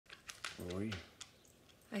Where were you?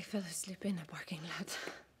 I fell asleep in a parking lot.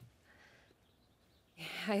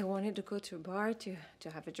 I wanted to go to a bar to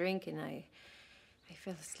have a drink, and I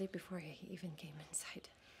fell asleep before I even came inside.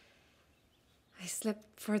 I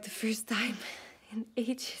slept for the first time in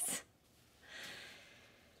ages.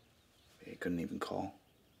 You couldn't even call?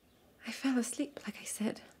 I fell asleep, like I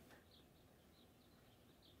said.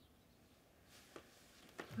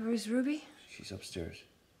 Where is Ruby? She's upstairs,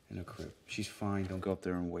 in her crib. She's fine. Don't go up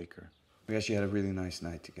there and wake her. We actually had a really nice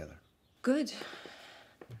night together. Good.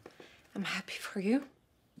 I'm happy for you.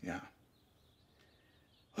 Yeah.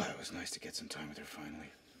 Well, it was nice to get some time with her finally.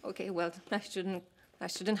 Okay, well, I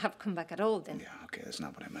shouldn't have come back at all then. Yeah, okay, that's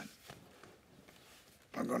not what I meant.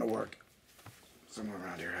 I'm going to work. Somewhere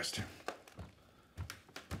around here has to.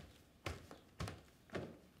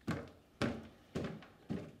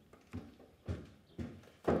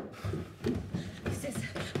 This is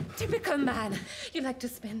typical man. You like to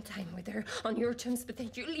spend time with her on your terms, but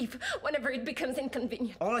then you leave whenever it becomes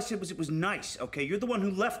inconvenient. All I said was it was nice, okay? You're the one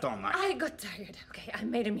who left all night. I got tired, okay? I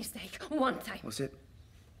made a mistake one time. Was it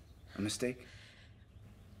a mistake?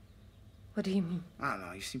 What do you mean? I don't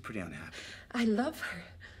know. You seem pretty unhappy. I love her.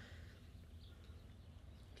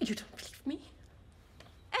 You don't believe me?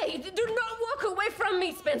 Hey, do not walk away from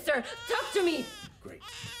me, Spencer. Talk to me. Great.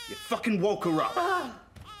 You fucking woke her up. Oh.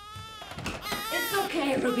 It's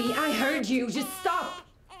okay, Ruby. I heard you. Just stop.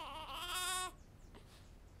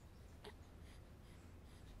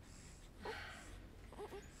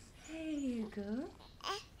 Here you go.